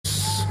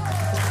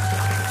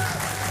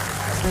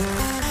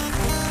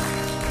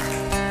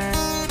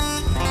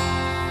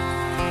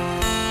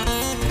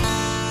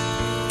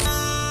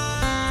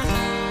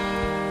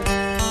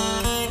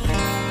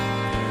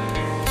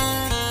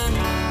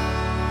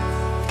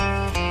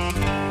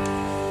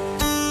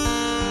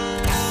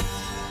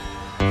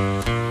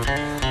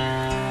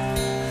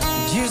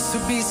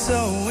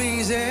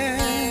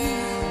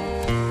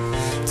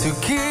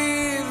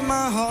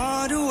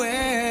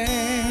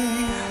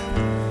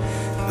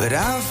But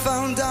I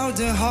found out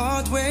the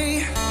hard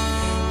way,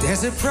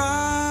 there's a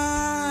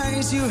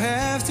price you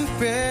have to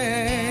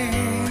pay.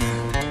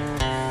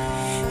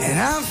 And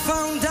I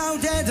found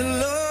out that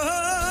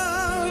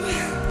love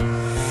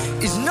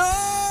is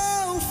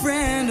no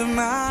friend of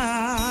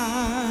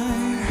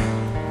mine.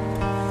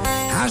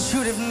 I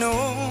should have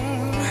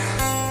known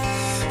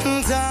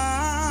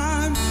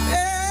time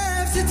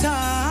after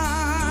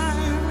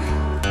time.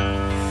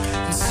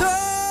 So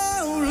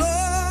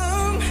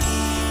long,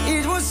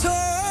 it was so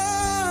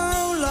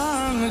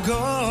long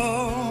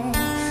ago,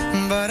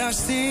 but I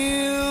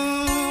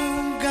still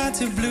got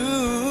the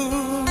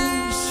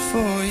blues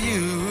for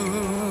you.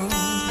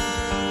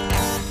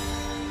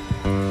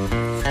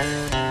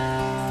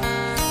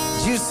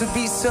 Used to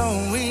be so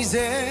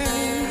easy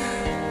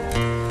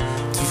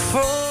to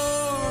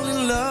fall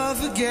in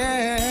love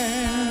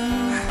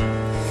again,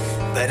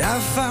 but I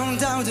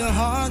found out the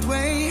hard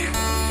way,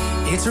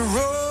 it's a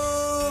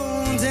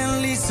road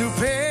that leads to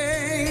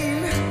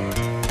pain.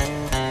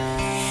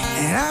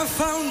 And I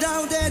found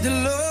out that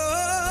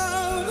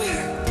love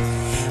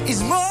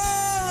is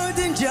more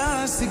than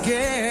just a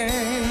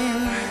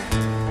game.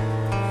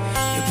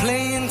 You're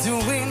playing to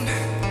win,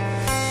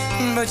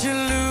 but you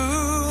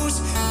lose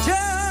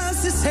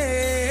just the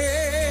same.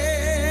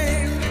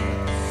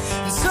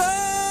 So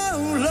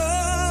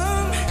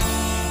long,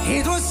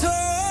 it was so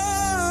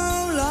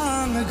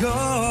long ago,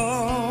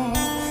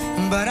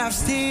 but I've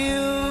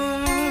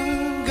still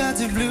got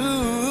the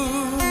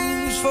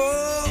blues for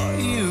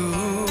you.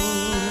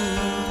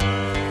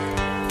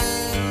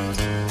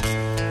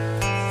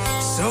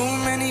 So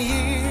many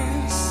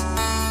years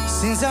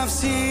since I've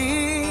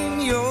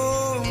seen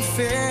your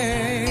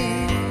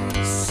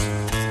face.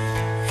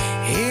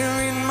 Here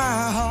in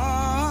my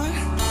heart,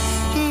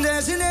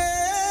 there's an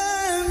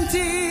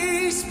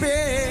empty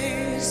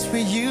space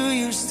where you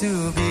used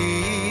to be.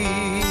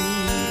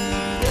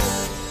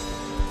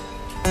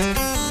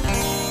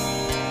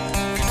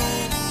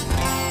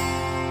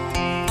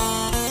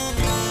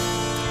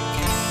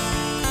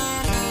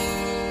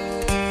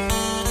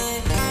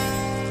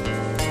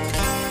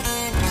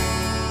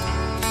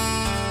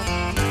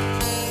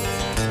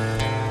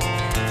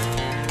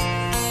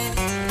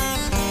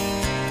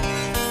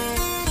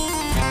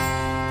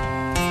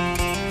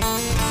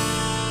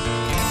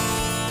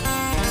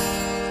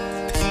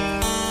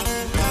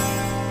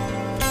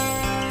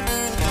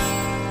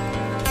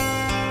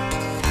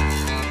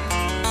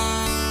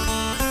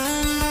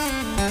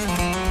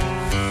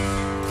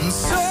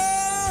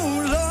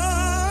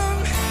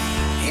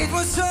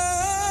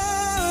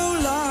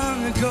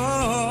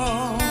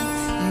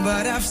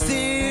 But I've still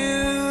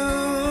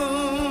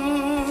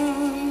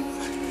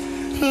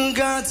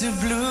got the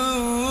blues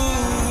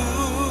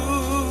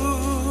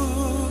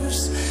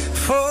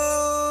for